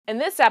In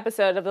this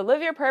episode of the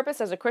Live Your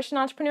Purpose as a Christian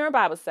Entrepreneur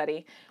Bible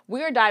Study,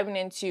 we are diving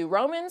into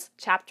Romans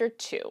chapter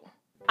 2.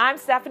 I'm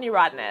Stephanie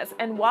Rodnez,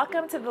 and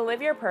welcome to the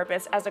Live Your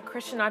Purpose as a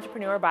Christian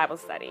Entrepreneur Bible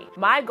Study.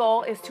 My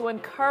goal is to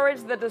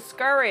encourage the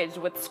discouraged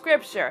with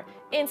scripture,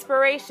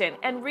 inspiration,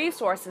 and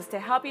resources to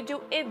help you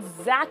do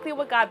exactly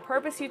what God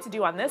purposed you to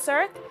do on this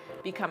earth: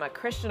 become a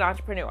Christian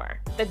entrepreneur.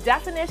 The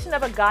definition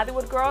of a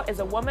Godlywood girl is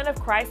a woman of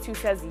Christ who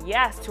says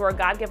yes to her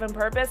God-given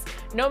purpose,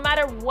 no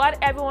matter what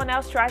everyone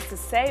else tries to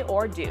say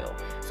or do.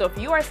 So if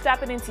you are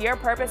stepping into your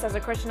purpose as a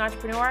Christian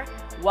entrepreneur,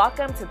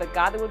 welcome to the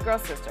Godlywood Girl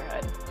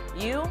Sisterhood.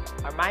 You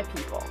are my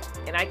people,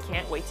 and I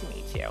can't wait to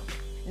meet you.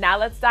 Now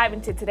let's dive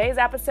into today's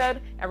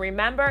episode, and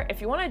remember, if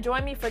you want to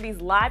join me for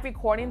these live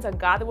recordings on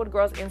Godlywood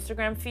Girl's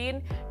Instagram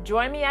feed,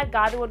 join me at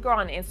Godlywood Girl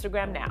on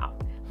Instagram now.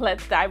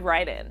 Let's dive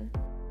right in.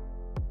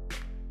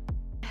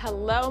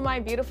 Hello, my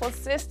beautiful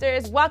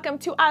sisters. Welcome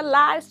to our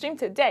live stream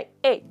today.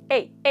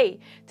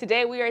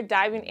 Today we are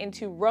diving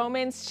into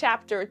Romans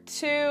chapter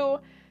 2.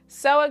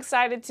 So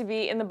excited to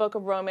be in the book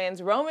of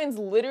Romans. Romans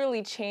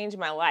literally changed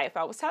my life.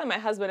 I was telling my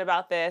husband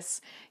about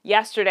this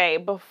yesterday.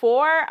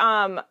 Before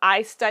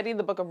I studied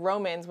the book of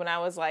Romans when I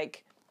was I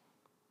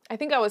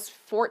think I was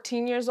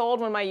 14 years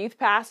old when my youth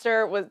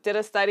pastor did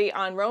a study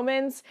on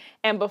Romans.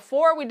 And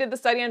before we did the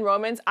study on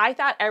Romans, I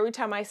thought every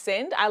time I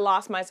sinned, I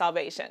lost my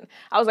salvation.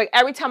 I was like,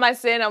 every time I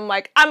sin, I'm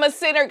like, I'm a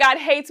sinner. God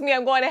hates me.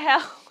 I'm going to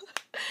hell.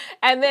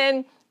 And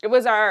then it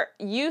was our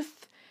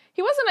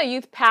he wasn't a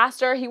youth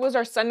pastor. He was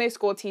our Sunday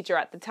school teacher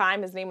at the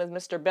time. His name was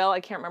Mr. Bill. I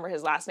can't remember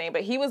his last name,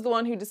 but he was the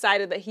one who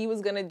decided that he was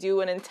going to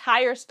do an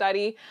entire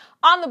study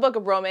on the book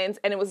of Romans.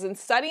 And it was in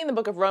studying the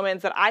book of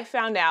Romans that I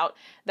found out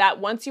that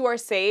once you are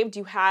saved,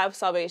 you have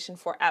salvation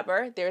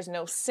forever. There's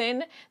no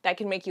sin that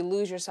can make you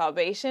lose your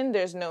salvation.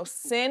 There's no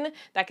sin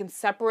that can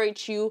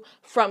separate you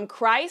from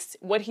Christ.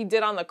 What he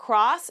did on the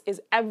cross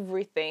is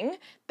everything.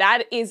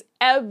 That is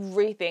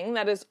everything.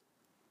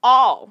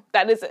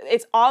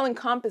 It's all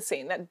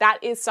encompassing. That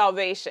is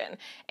salvation.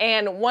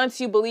 And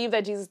once you believe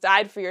that Jesus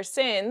died for your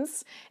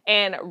sins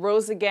and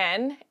rose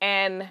again,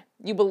 and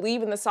you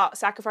believe in the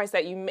sacrifice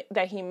that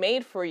he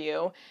made for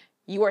you,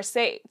 you are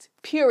saved,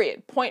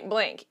 period, point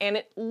blank. And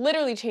it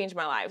literally changed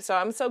my life. So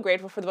I'm so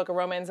grateful for the book of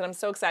Romans, and I'm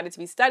so excited to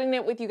be studying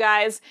it with you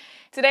guys.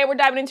 Today, we're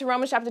diving into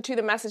Romans chapter 2,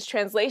 the Message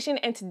translation.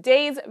 And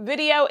today's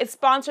video is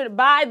sponsored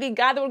by the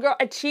Godlywood Girl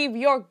Achieve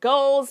Your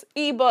Goals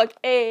ebook.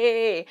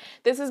 Hey,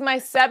 this is my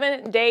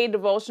 7-day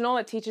devotional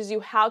that teaches you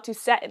how to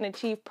set and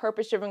achieve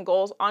purpose-driven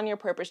goals on your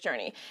purpose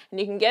journey. And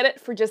you can get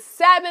it for just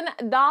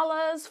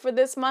 $7 for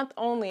this month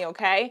only,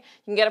 okay?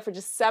 You can get it for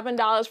just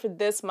 $7 for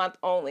this month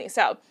only.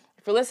 So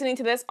if you're listening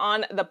to this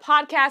on the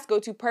podcast, go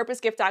to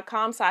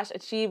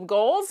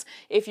purposegift.com/achievegoals.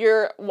 If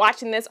you're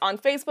watching this on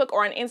Facebook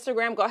or on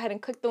Instagram, go ahead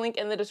and click the link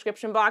in the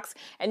description box,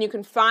 and you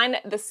can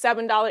find the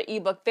 $7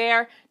 ebook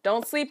there.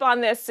 Don't sleep on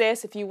this,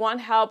 sis. If you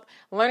want help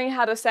learning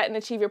how to set and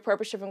achieve your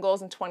purpose-driven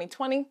goals in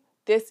 2020,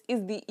 this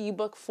is the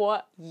ebook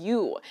for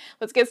you.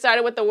 Let's get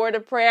started with the word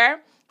of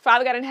prayer.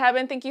 Father God in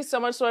heaven, thank you so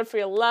much, Lord, for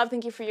your love.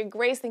 Thank you for your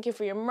grace. Thank you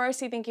for your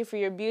mercy. Thank you for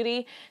your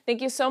beauty.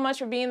 Thank you so much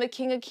for being the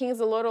King of Kings,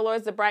 the Lord of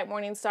Lords, the bright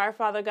morning star,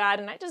 Father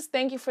God. And I just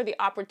thank you for the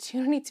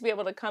opportunity to be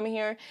able to come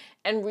here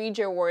and read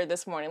your word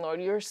this morning,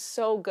 Lord. You're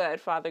so good,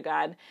 Father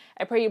God.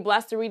 I pray you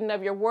bless the reading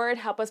of your word.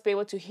 Help us be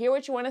able to hear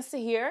what you want us to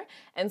hear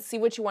and see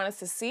what you want us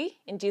to see.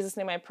 In Jesus'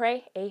 name I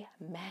pray,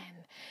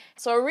 amen.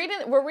 So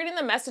we're reading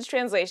the Message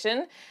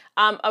translation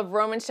of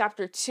Romans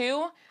chapter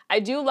 2. I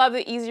do love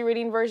the easy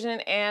reading version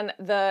and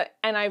the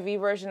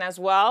NIV version as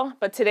well,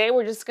 but today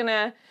we're just going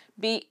to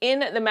be in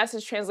the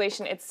Message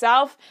translation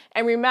itself.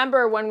 And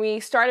remember, when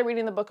we started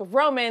reading the book of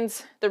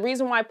Romans, the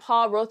reason why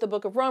Paul wrote the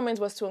book of Romans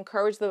was to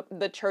encourage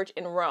the church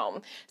in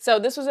Rome. So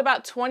this was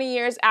about 20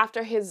 years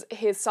after his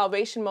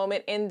salvation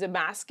moment in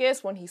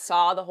Damascus, when he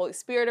saw the Holy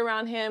Spirit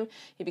around him.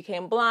 He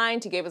became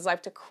blind. He gave his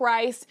life to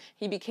Christ.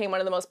 He became one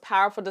of the most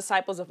powerful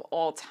disciples of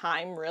all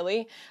time,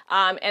 really.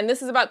 And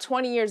this is about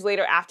 20 years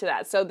later after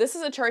that. So this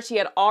is a church he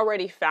had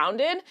already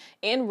founded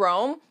in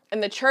Rome.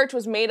 And the church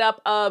was made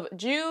up of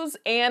Jews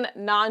and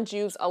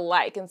non-Jews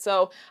alike. And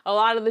so a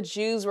lot of the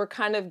Jews were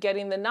kind of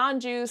getting the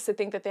non-Jews to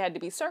think that they had to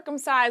be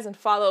circumcised and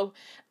follow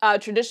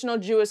traditional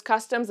Jewish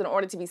customs in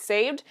order to be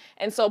saved.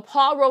 And so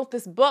Paul wrote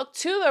this book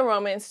to the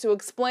Romans to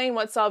explain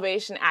what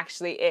salvation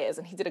actually is.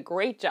 And he did a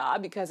great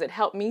job because it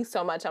helped me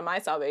so much on my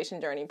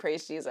salvation journey.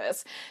 Praise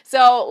Jesus.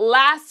 So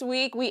last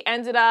week we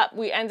ended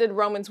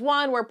Romans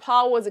 1, where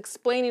Paul was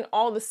explaining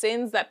all the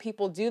sins that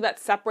people do that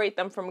separate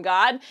them from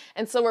God.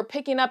 And so we're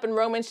picking up in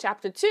Romans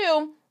chapter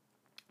 2,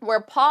 where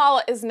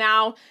Paul is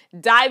now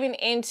diving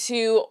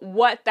into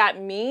what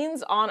that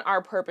means on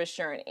our purpose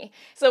journey.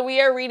 So we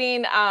are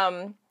reading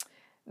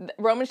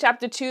Romans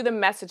chapter 2, the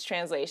Message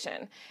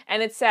translation.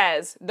 And it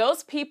says,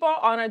 those people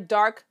on a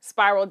dark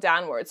spiral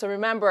downward. So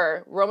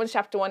remember, Romans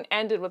chapter 1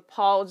 ended with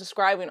Paul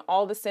describing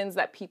all the sins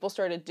that people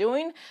started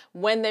doing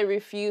when they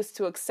refused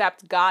to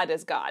accept God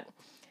as God.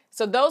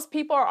 So those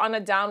people are on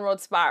a downward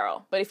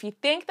spiral. But if you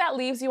think that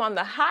leaves you on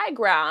the high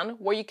ground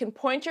where you can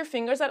point your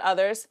fingers at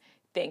others,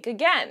 think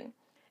again.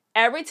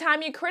 Every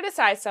time you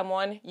criticize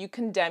someone, you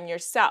condemn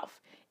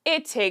yourself.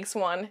 It takes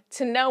one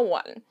to know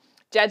one.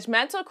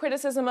 Judgmental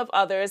criticism of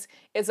others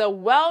is a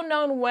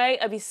well-known way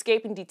of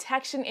escaping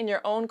detection in your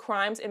own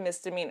crimes and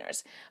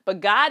misdemeanors. But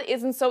God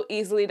isn't so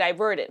easily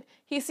diverted.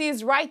 He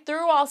sees right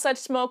through all such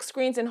smoke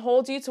screens and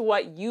holds you to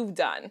what you've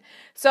done.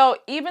 So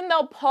even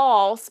though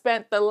Paul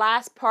spent the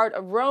last part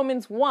of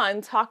Romans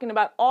 1 talking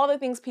about all the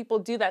things people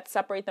do that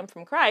separate them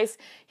from Christ,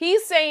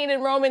 he's saying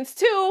in Romans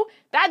 2,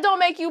 that don't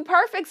make you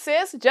perfect,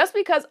 sis. Just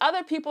because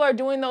other people are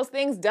doing those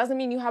things doesn't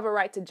mean you have a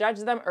right to judge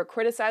them or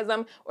criticize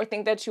them or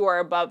think that you are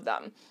above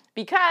them.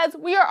 Because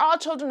we are all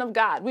children of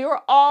God. We were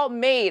all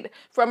made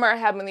from our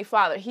Heavenly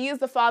Father. He is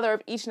the Father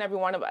of each and every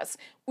one of us.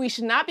 We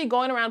should not be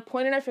going around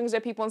pointing our fingers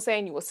at people and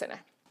saying, you a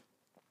sinner.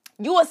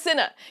 You a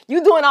sinner.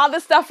 You doing all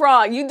this stuff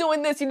wrong. You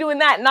doing this, you doing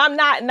that, and I'm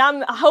not, and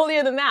I'm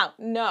holier than thou.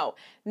 No,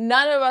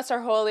 none of us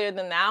are holier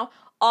than thou.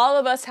 All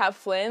of us have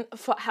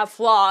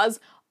flaws.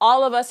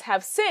 All of us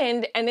have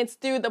sinned, and it's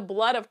through the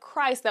blood of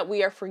Christ that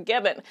we are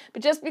forgiven.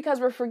 But just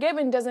because we're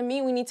forgiven doesn't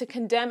mean we need to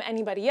condemn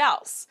anybody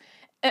else.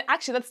 And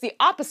actually, that's the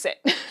opposite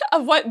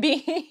of what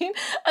being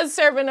a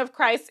servant of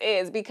Christ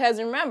is. Because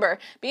remember,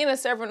 being a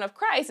servant of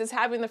Christ is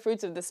having the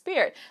fruits of the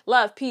Spirit: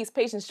 love, peace,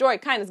 patience, joy,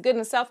 kindness,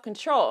 goodness,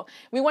 self-control.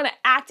 We want to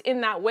act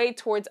in that way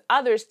towards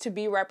others to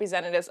be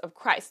representatives of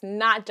Christ,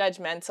 not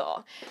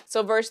judgmental.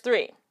 So verse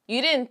 3.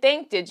 You didn't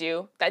think, did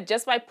you, that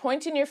just by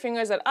pointing your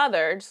fingers at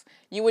others,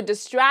 you would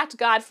distract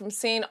God from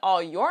seeing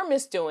all your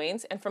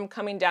misdoings and from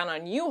coming down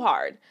on you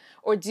hard?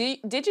 Or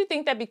did you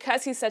think that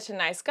because he's such a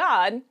nice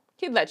God,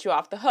 he'd let you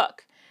off the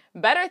hook?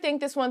 Better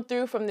think this one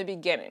through from the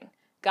beginning.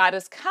 God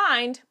is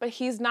kind, but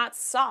he's not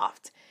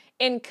soft.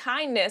 In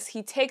kindness,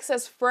 he takes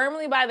us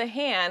firmly by the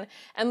hand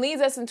and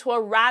leads us into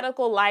a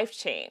radical life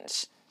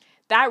change.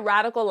 That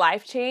radical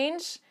life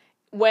change,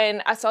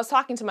 when I was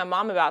talking to my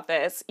mom about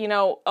this, you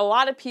know, a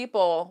lot of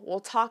people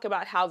will talk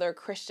about how they're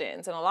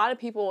Christians, and a lot of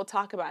people will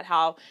talk about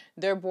how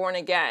they're born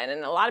again,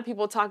 and a lot of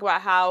people talk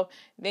about how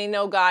they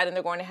know God and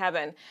they're going to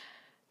heaven.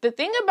 The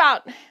thing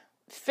about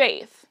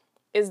faith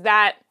is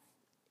that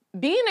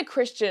being a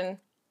Christian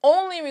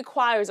only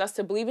requires us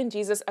to believe in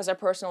Jesus as our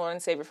personal Lord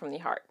and Savior from the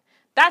heart.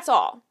 That's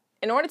all.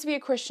 In order to be a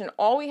Christian,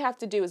 all we have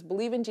to do is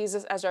believe in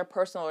Jesus as our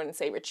personal Lord and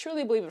Savior.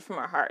 Truly believe it from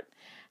our heart.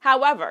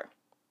 However,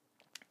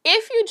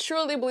 if you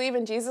truly believe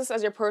in Jesus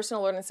as your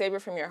personal Lord and Savior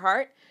from your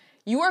heart,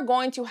 you are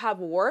going to have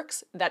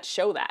works that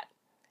show that.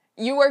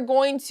 You are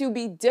going to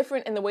be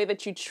different in the way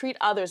that you treat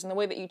others, in the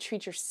way that you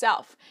treat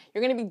yourself.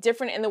 You're going to be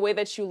different in the way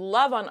that you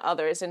love on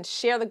others and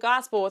share the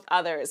gospel with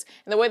others,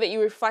 in the way that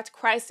you reflect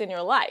Christ in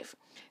your life.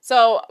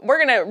 So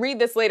we're going to read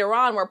this later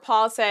on where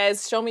Paul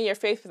says, show me your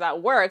faith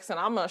without works, and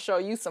I'm going to show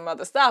you some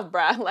other stuff,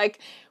 bruh. Like,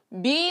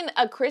 being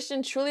a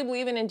Christian, truly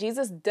believing in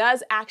Jesus,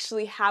 does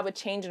actually have a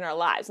change in our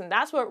lives. And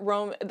that's what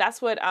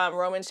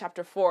Romans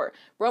chapter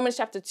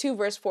 2,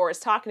 verse 4 is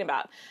talking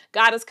about.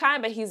 God is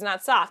kind, but he's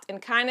not soft. In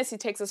kindness, he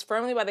takes us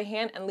firmly by the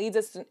hand and leads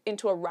us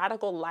into a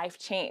radical life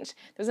change.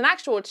 There's an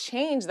actual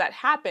change that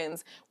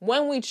happens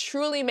when we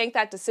truly make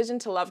that decision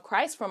to love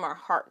Christ from our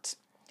heart.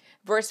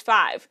 Verse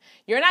 5,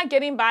 you're not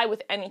getting by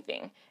with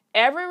anything.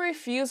 Every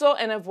refusal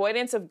and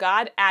avoidance of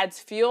God adds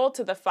fuel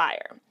to the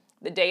fire.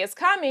 The day is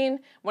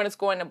coming when it's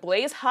going to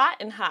blaze hot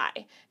and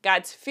high,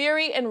 God's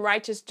fury and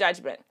righteous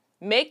judgment.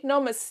 Make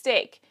no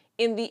mistake,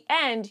 in the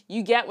end,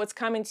 you get what's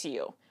coming to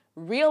you.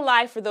 Real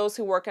life for those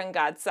who work on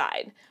God's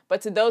side.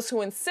 But to those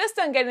who insist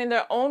on getting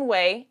their own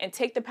way and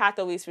take the path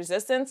of least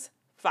resistance,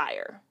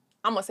 fire.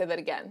 I'm going to say that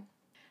again.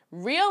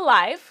 Real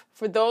life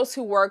for those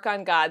who work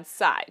on God's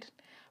side.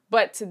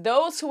 But to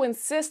those who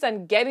insist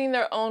on getting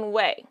their own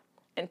way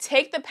and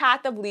take the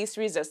path of least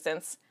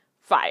resistance,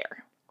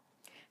 fire.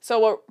 So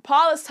what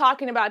Paul is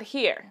talking about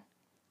here,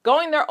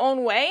 going their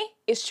own way,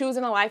 is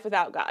choosing a life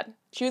without God.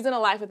 Choosing a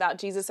life without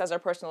Jesus as our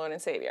personal Lord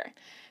and Savior.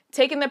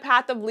 Taking the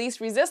path of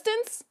least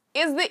resistance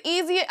is the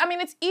easiest. I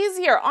mean, it's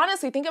easier.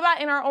 Honestly, think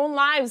about in our own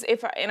lives,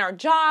 if in our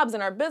jobs,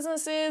 in our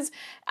businesses,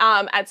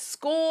 at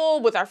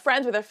school, with our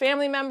friends, with our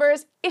family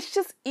members. It's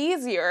just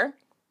easier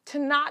to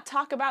not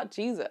talk about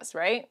Jesus,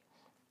 right?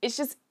 It's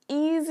just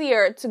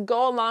easier to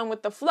go along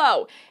with the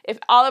flow. If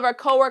all of our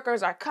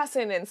coworkers are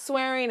cussing and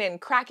swearing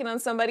and cracking on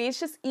somebody, it's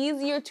just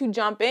easier to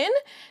jump in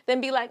than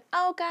be like,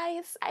 oh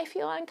guys, I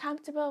feel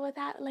uncomfortable with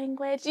that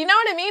language. You know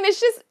what I mean? It's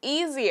just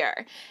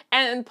easier.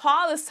 And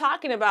Paul is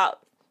talking about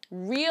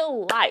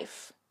real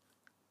life.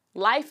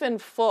 Life in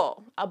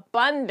full,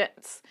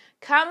 abundance,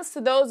 comes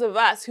to those of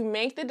us who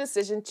make the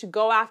decision to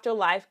go after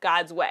life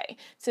God's way,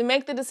 to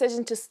make the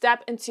decision to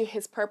step into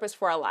his purpose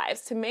for our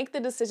lives, to make the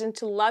decision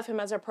to love him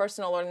as our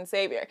personal Lord and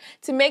Savior,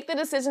 to make the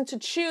decision to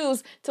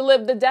choose to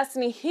live the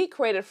destiny he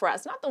created for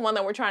us, not the one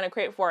that we're trying to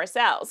create for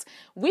ourselves.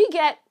 We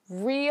get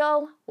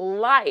real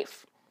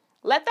life.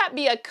 Let that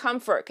be a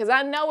comfort, because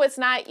I know it's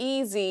not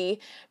easy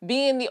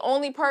being the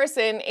only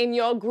person in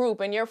your group,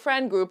 in your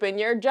friend group, in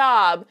your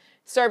job,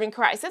 serving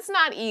Christ. It's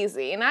not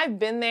easy, and I've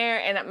been there,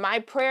 and my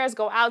prayers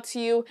go out to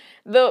you.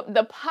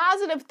 The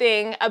positive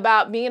thing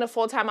about being a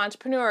full-time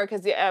entrepreneur,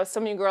 because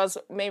some of you girls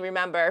may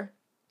remember,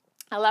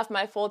 I left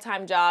my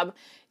full-time job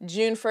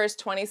June 1st,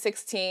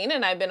 2016,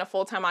 and I've been a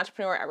full-time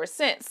entrepreneur ever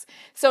since.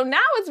 So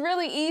now it's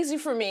really easy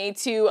for me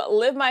to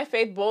live my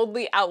faith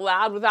boldly out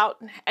loud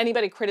without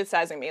anybody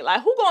criticizing me.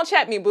 Like, who gonna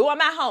check me, boo?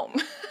 I'm at home.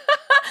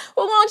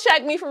 Who gonna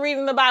check me for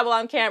reading the Bible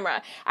on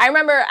camera? I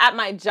remember at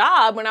my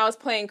job when I was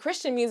playing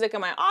Christian music in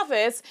my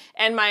office,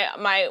 and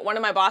one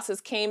of my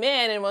bosses came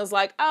in and was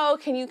like, "Oh,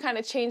 can you kind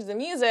of change the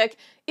music?"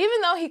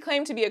 Even though he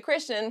claimed to be a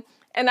Christian,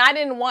 and I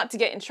didn't want to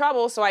get in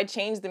trouble, so I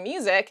changed the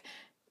music.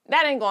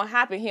 That ain't gonna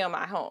happen here in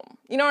my home.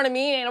 You know what I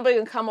mean? Ain't nobody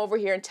gonna come over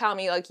here and tell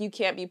me like you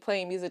can't be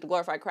playing music to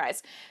glorify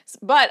Christ.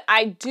 But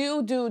I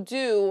do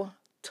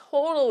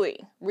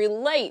totally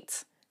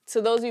relate to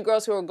those of you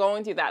girls who are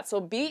going through that. So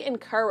be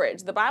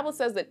encouraged. The Bible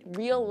says that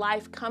real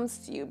life comes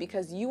to you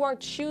because you are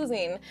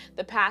choosing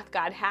the path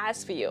God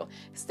has for you.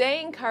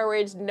 Stay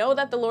encouraged. Know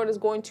that the Lord is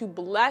going to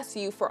bless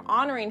you for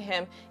honoring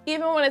Him,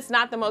 even when it's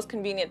not the most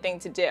convenient thing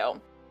to do.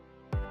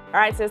 All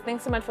right, sis,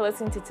 thanks so much for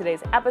listening to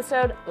today's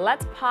episode.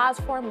 Let's pause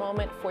for a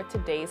moment for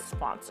today's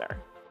sponsor.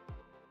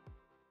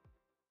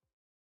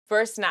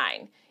 Verse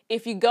 9,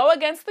 if you go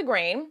against the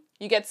grain,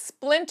 you get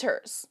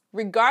splinters,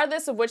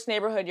 regardless of which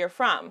neighborhood you're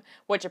from,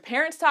 what your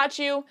parents taught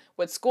you,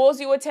 what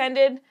schools you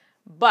attended.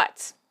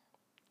 But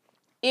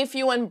if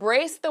you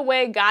embrace the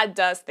way God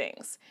does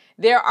things,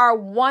 there are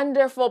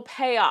wonderful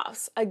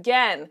payoffs,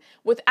 again,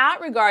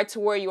 without regard to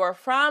where you are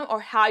from or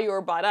how you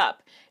were brought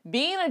up.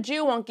 Being a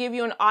Jew won't give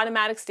you an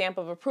automatic stamp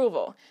of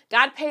approval.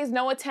 God pays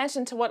no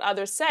attention to what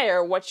others say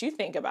or what you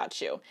think about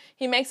you.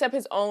 He makes up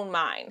His own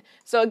mind.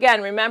 So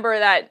again, remember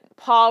that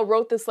Paul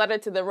wrote this letter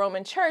to the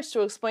Roman church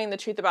to explain the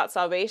truth about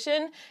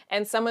salvation,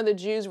 and some of the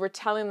Jews were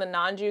telling the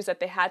non-Jews that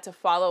they had to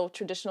follow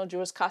traditional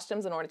Jewish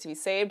customs in order to be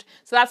saved.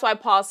 So that's why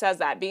Paul says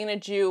that being a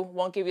Jew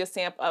won't give you a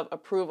stamp of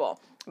approval.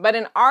 But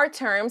in our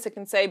terms, it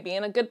can say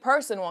being a good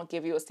person won't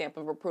give you a stamp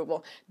of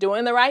approval.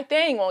 Doing the right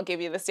thing won't give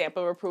you the stamp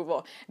of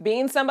approval.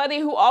 Being somebody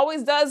who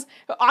always does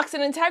acts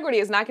in integrity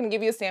is not going to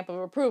give you a stamp of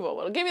approval.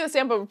 What'll give you the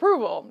stamp of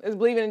approval is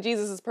believing in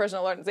Jesus as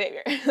personal Lord and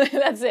Savior.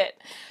 That's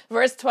it.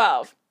 Verse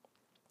 12.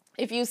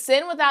 If you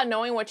sin without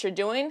knowing what you're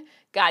doing,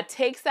 God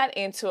takes that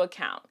into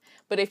account.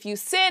 But if you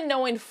sin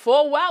knowing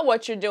full well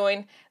what you're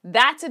doing,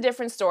 that's a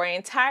different story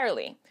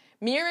entirely.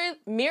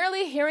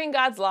 Merely hearing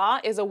God's law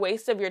is a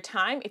waste of your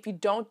time if you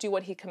don't do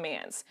what He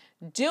commands.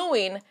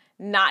 Doing,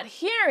 not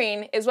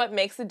hearing, is what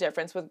makes the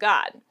difference with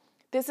God.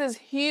 This is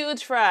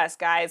huge for us,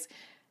 guys.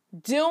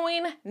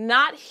 Doing,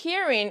 not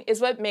hearing, is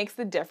what makes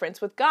the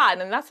difference with God.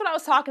 And that's what I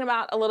was talking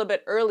about a little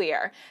bit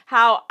earlier.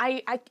 How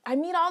I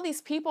meet all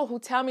these people who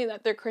tell me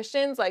that they're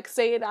Christians, like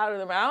say it out of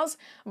their mouths,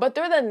 but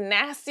they're the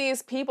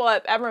nastiest people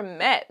I've ever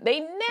met. They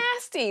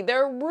nasty,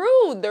 they're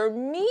rude, they're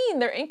mean,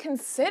 they're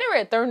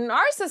inconsiderate, they're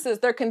narcissists,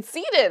 they're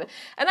conceited.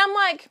 And I'm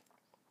like,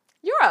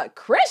 you're a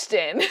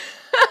Christian.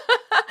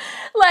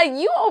 Like,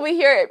 you over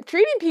here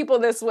treating people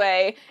this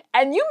way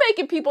and you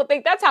making people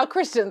think that's how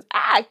Christians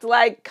act.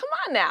 Like, come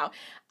on now.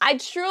 I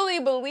truly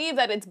believe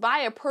that it's by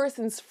a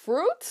person's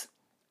fruit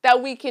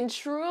that we can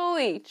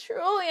truly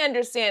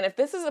understand if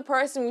this is a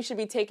person we should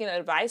be taking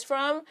advice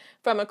from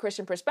a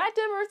Christian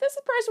perspective, or if this is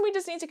a person we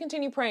just need to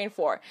continue praying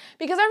for.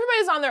 Because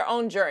everybody's on their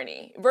own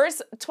journey.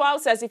 Verse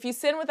 12 says, if you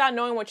sin without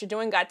knowing what you're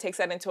doing, God takes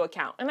that into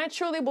account. And I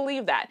truly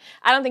believe that.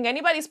 I don't think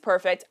anybody's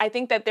perfect. I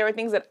think that there are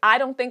things that I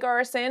don't think are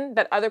a sin,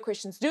 that other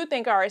Christians do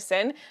think are a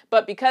sin,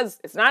 but because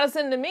it's not a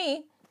sin to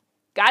me,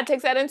 God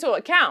takes that into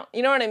account.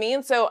 You know what I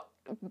mean? So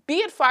be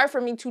it far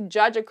from me to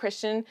judge a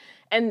Christian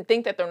and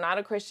think that they're not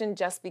a Christian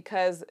just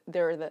because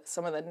they're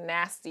some of the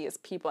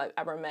nastiest people I've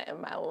ever met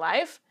in my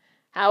life.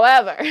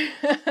 However,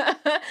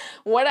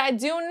 what I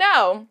do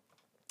know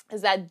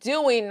is that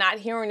doing, not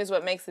hearing, is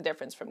what makes the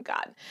difference from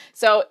God.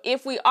 So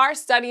if we are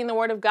studying the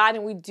Word of God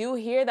and we do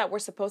hear that we're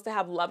supposed to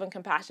have love and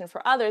compassion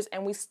for others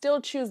and we still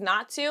choose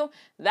not to,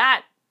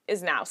 that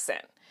is now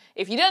sin.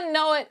 If you didn't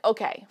know it,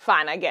 okay,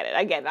 fine, I get it.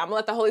 I'm gonna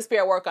let the Holy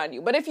Spirit work on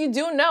you. But if you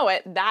do know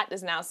it, that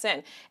is now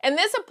sin. And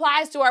this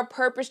applies to our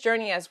purpose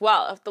journey as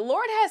well. If the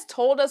Lord has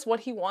told us what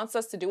He wants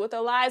us to do with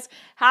our lives,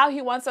 how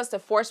He wants us to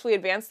forcefully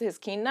advance His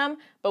kingdom,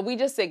 but we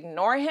just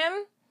ignore Him,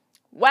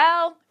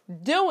 well,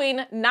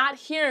 doing, not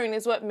hearing,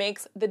 is what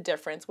makes the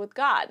difference with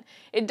God.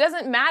 It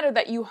doesn't matter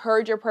that you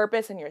heard your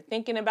purpose and you're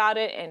thinking about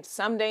it and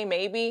someday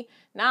maybe.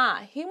 Nah,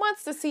 He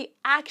wants to see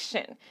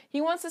action.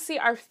 He wants to see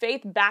our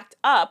faith backed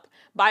up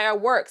by our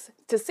works,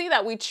 to see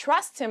that we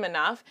trust Him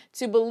enough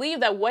to believe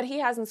that what He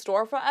has in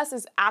store for us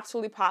is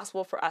absolutely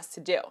possible for us to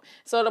do.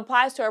 So it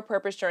applies to our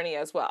purpose journey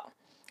as well.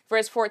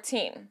 Verse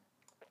 14.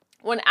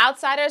 When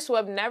outsiders who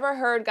have never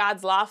heard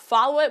God's law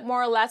follow it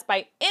more or less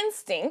by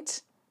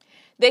instinct,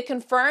 they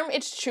confirm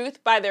its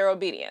truth by their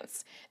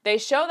obedience. They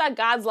show that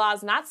God's law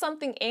is not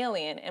something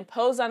alien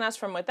imposed on us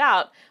from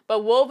without,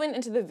 but woven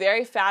into the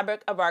very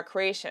fabric of our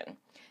creation.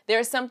 There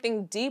is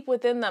something deep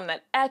within them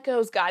that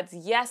echoes God's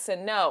yes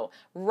and no,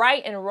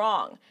 right and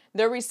wrong.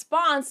 The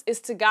response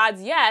is to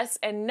God's yes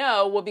and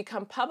no will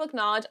become public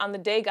knowledge on the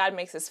day God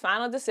makes his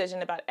final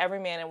decision about every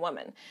man and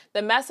woman.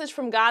 The message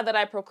from God that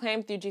I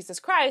proclaim through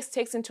Jesus Christ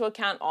takes into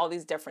account all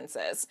these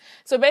differences.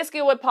 So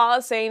basically what Paul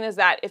is saying is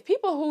that if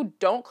people who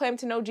don't claim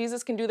to know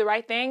Jesus can do the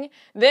right thing,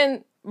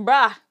 then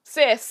bruh,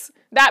 sis,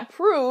 that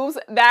proves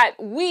that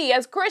we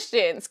as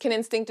Christians can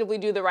instinctively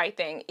do the right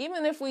thing.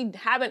 Even if we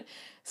haven't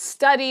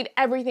studied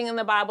everything in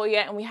the Bible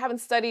yet and we haven't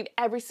studied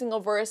every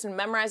single verse and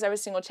memorized every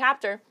single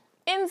chapter,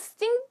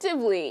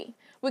 instinctively,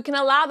 we can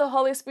allow the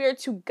Holy Spirit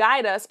to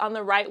guide us on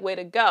the right way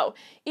to go.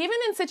 Even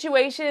in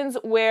situations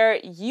where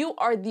you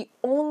are the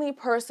only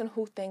person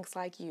who thinks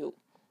like you.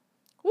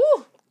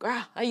 Woo!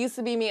 Girl, that used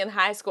to be me in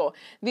high school.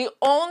 The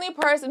only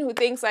person who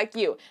thinks like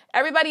you.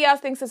 Everybody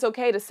else thinks it's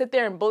okay to sit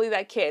there and bully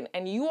that kid.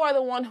 And you are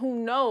the one who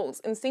knows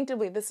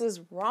instinctively this is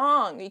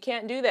wrong. You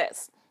can't do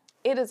this.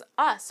 It is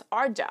us,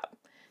 our job,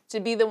 to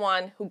be the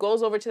one who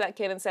goes over to that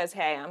kid and says,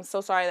 hey, I'm so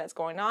sorry that's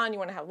going on. You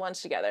want to have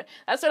lunch together.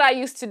 That's what I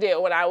used to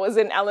do when I was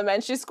in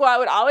elementary school. I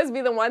would always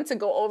be the one to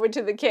go over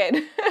to the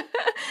kid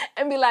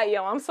and be like,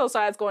 yo, I'm so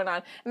sorry that's going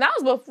on. And that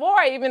was before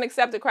I even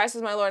accepted Christ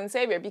as my Lord and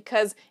Savior,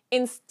 because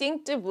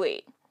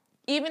instinctively,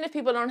 even if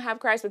people don't have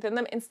Christ within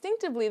them,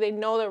 instinctively they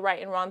know the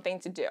right and wrong thing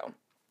to do.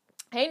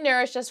 Hey,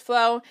 Nourish Just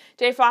Flow.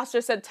 Jay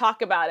Foster said,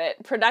 talk about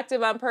it.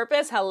 Productive on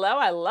Purpose. Hello,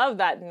 I love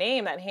that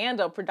name, that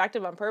handle,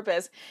 Productive on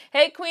Purpose.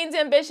 Hey, Queen's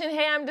Ambition.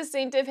 Hey, I'm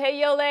Distinctive. Hey,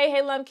 Yole.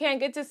 Hey, Lumcan.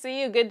 Good to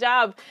see you. Good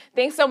job.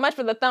 Thanks so much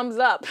for the thumbs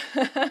up.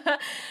 The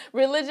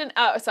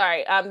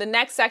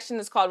next section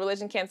is called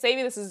Religion Can't Save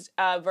You. This is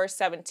verse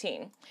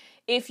 17.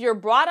 If you're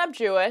brought up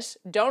Jewish,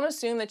 don't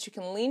assume that you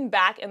can lean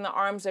back in the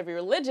arms of your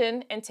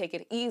religion and take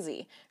it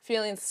easy,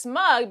 feeling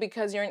smug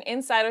because you're an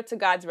insider to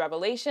God's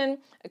revelation,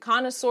 a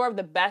connoisseur of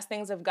the best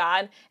things of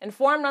God,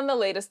 informed on the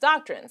latest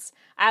doctrines.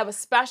 I have a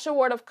special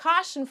word of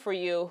caution for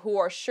you who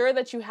are sure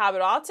that you have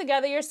it all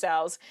together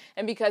yourselves,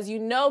 and because you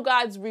know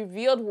God's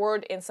revealed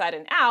word inside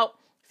and out,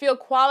 feel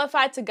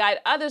qualified to guide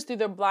others through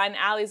their blind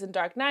alleys and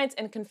dark nights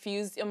and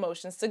confused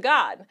emotions to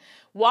God.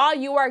 While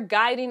you are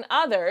guiding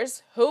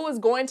others, who is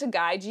going to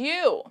guide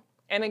you?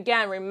 And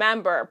again,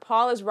 remember,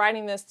 Paul is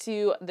writing this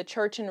to the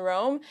church in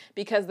Rome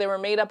because they were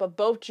made up of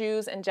both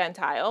Jews and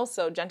Gentiles.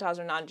 So Gentiles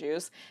are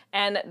non-Jews.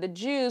 And the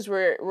Jews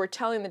were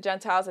telling the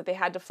Gentiles that they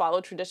had to follow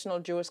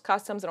traditional Jewish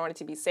customs in order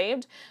to be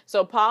saved.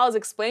 So Paul is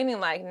explaining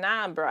like,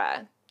 nah,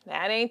 bruh.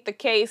 That ain't the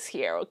case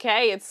here,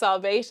 okay? It's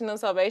salvation and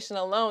salvation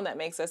alone that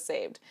makes us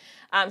saved.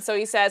 So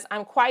he says,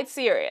 I'm quite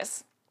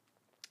serious.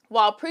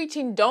 While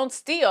preaching don't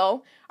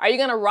steal, are you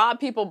going to rob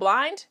people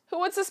blind? Who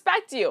would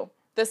suspect you?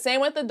 The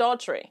same with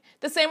adultery.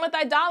 The same with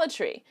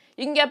idolatry.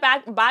 You can get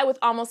by with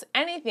almost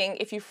anything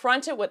if you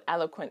front it with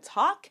eloquent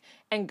talk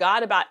and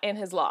God in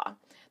his law.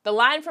 The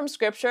line from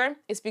Scripture,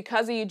 it's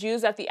because of you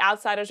Jews that the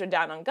outsiders are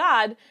down on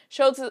God,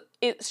 shows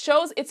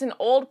it's an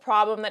old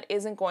problem that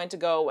isn't going to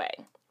go away.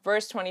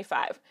 Verse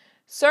 25,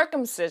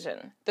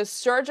 circumcision, the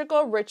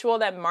surgical ritual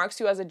that marks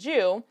you as a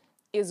Jew,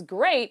 is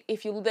great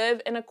if you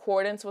live in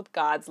accordance with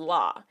God's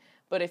law.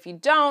 But if you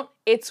don't,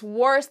 it's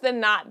worse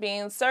than not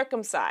being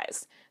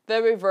circumcised.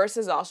 The reverse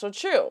is also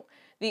true.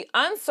 The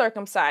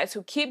uncircumcised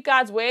who keep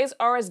God's ways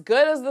are as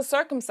good as the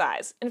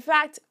circumcised. In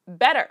fact,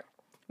 better.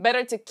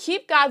 Better to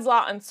keep God's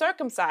law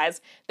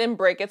uncircumcised than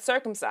break it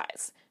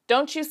circumcised.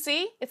 Don't you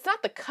see? It's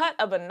not the cut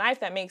of a knife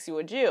that makes you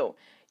a Jew.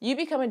 You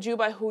become a Jew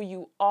by who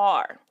you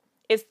are.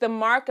 It's the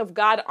mark of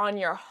God on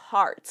your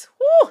heart.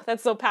 Woo,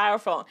 that's so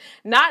powerful.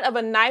 Not of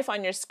a knife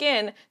on your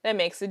skin that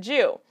makes a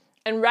Jew.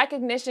 And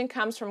recognition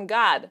comes from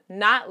God,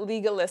 not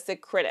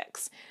legalistic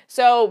critics.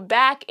 So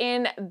back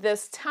in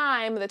this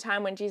time, the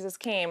time when Jesus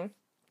came,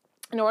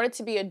 in order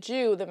to be a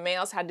Jew, the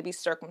males had to be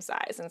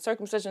circumcised. And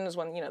circumcision is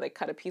when, they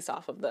cut a piece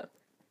off of the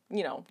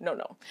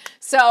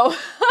So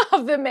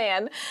of the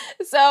man.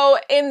 So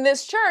in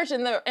this church,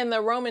 in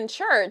the Roman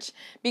church,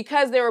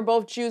 because they were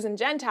both Jews and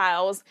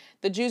Gentiles,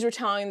 the Jews were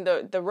telling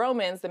the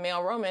Romans, the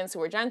male Romans who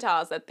were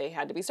Gentiles, that they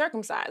had to be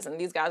circumcised. And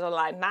these guys are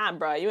like, nah,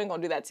 bro, you ain't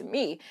gonna do that to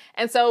me.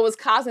 And so it was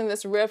causing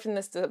this rift and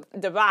this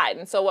divide.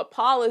 And so what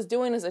Paul is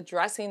doing is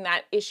addressing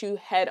that issue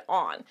head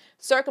on.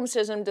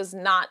 Circumcision does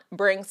not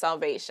bring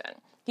salvation.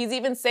 He's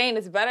even saying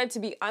it's better to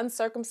be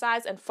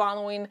uncircumcised and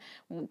following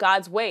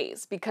God's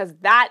ways because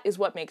that is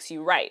what makes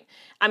you right.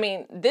 I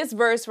mean, this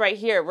verse right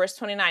here, verse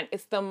 29,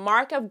 it's the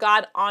mark of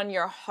God on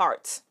your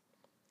heart,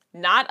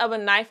 not of a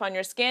knife on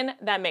your skin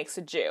that makes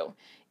a Jew.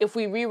 If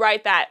we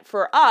rewrite that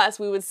for us,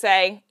 we would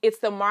say it's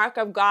the mark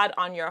of God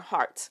on your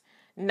heart,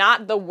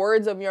 not the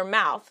words of your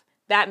mouth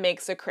that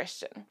makes a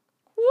Christian.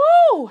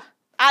 Woo!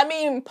 I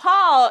mean,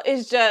 Paul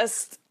is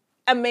just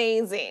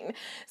amazing.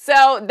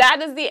 So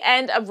that is the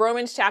end of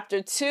Romans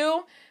chapter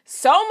 2.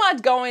 So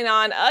much going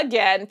on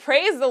again.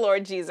 Praise the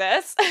Lord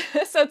Jesus.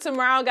 So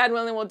tomorrow, God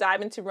willing, we'll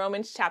dive into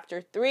Romans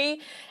chapter 3.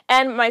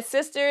 And my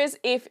sisters,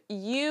 if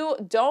you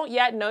don't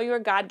yet know your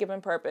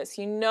God-given purpose,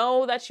 you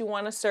know that you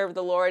want to serve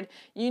the Lord,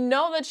 you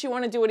know that you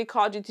want to do what he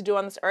called you to do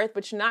on this earth,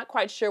 but you're not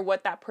quite sure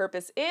what that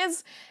purpose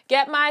is,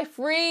 get my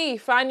free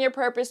Find Your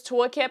Purpose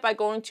toolkit by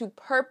going to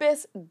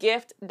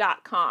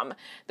purposegift.com.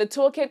 The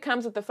toolkit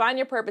comes with the Find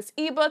Your Purpose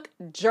ebook,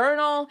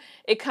 journal,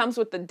 it comes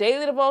with the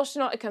daily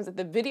devotional, it comes with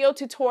the video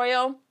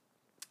tutorial.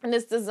 And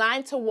it's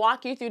designed to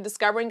walk you through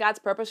discovering God's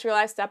purpose for your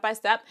life step by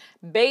step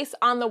based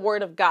on the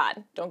Word of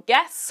God. Don't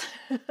guess.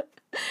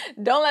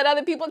 Don't let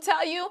other people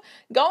tell you.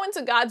 Go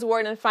into God's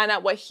Word and find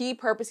out what he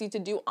purposed you to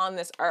do on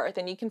this earth.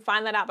 And you can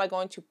find that out by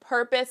going to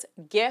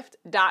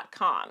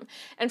purposegift.com.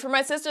 And for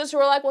my sisters who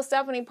are like, well,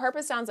 Stephanie,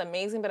 purpose sounds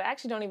amazing, but I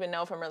actually don't even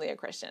know if I'm really a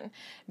Christian.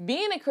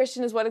 Being a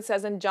Christian is what it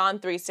says in John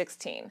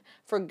 3:16.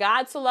 For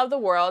God so loved the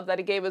world that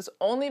he gave his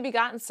only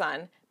begotten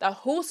Son, that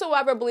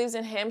whosoever believes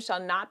in him shall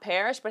not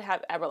perish but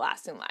have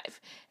everlasting life.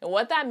 And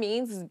what that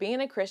means is being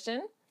a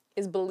Christian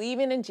is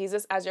believing in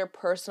Jesus as your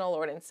personal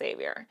Lord and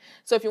Savior.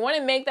 So if you want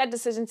to make that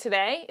decision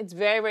today, it's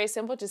very, very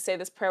simple. Just say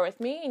this prayer with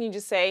me, and you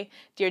just say,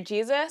 Dear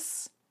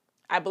Jesus,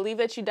 I believe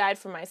that you died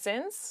for my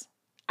sins.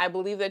 I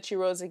believe that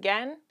you rose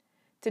again.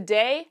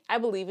 Today, I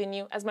believe in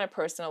you as my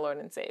personal Lord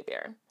and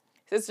Savior.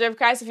 Sister of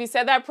Christ, if you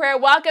said that prayer,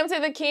 welcome to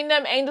the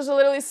kingdom. Angels are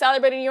literally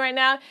celebrating you right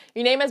now.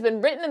 Your name has been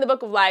written in the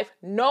book of life.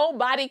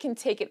 Nobody can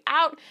take it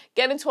out.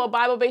 Get into a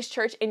Bible-based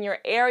church in your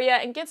area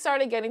and get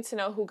started getting to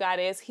know who God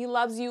is. He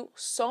loves you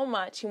so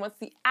much. He wants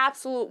the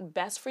absolute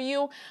best for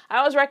you. I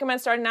always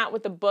recommend starting out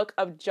with the book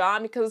of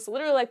John because it's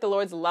literally like the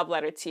Lord's love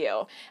letter to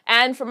you.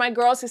 And for my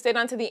girls who stayed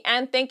on to the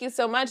end, thank you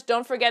so much.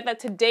 Don't forget that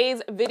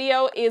today's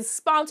video is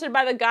sponsored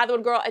by the God the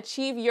Wood Girl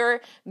Achieve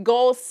Your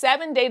Goals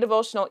 7-day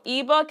devotional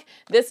ebook.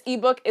 This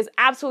ebook is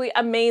absolutely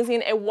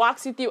amazing. It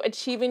walks you through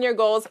achieving your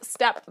goals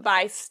step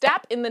by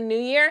step in the new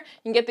year.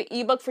 You can get the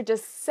ebook for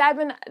just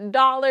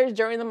 $7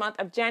 during the month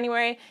of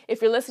January.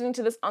 If you're listening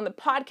to this on the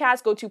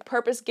podcast, go to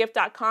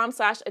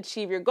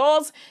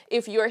purposegift.com/achieveyourgoals.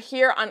 If you're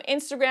here on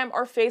Instagram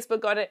or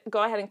Facebook, go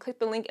ahead and click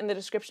the link in the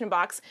description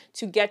box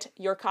to get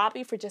your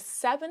copy for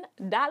just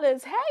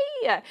 $7.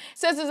 Hey!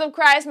 Sisters of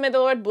Christ, may the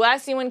Lord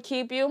bless you and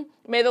keep you.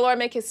 May the Lord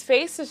make his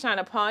face to shine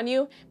upon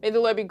you. May the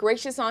Lord be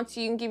gracious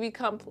unto you and give you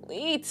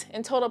complete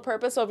and total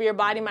purpose over your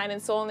body, mind,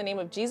 and soul in the name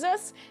of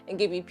Jesus, and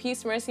give you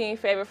peace, mercy, and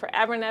favor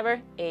forever and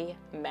ever.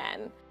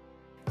 Amen.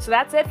 So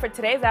that's it for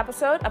today's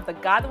episode of the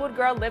God the Wood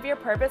Girl Live Your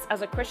Purpose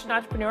as a Christian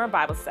Entrepreneur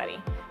Bible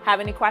Study. Have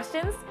any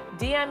questions?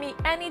 DM me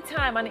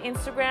anytime on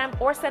Instagram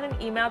or send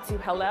an email to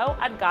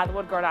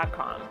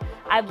hello@godthewoodgirl.com.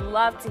 I'd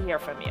love to hear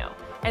from you.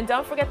 And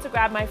don't forget to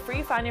grab my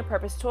free Find Your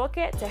Purpose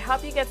toolkit to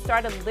help you get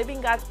started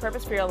living God's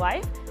purpose for your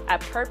life at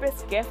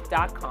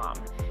purposegift.com.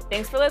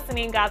 Thanks for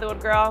listening, God the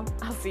Wood Girl.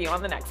 I'll see you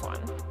on the next one.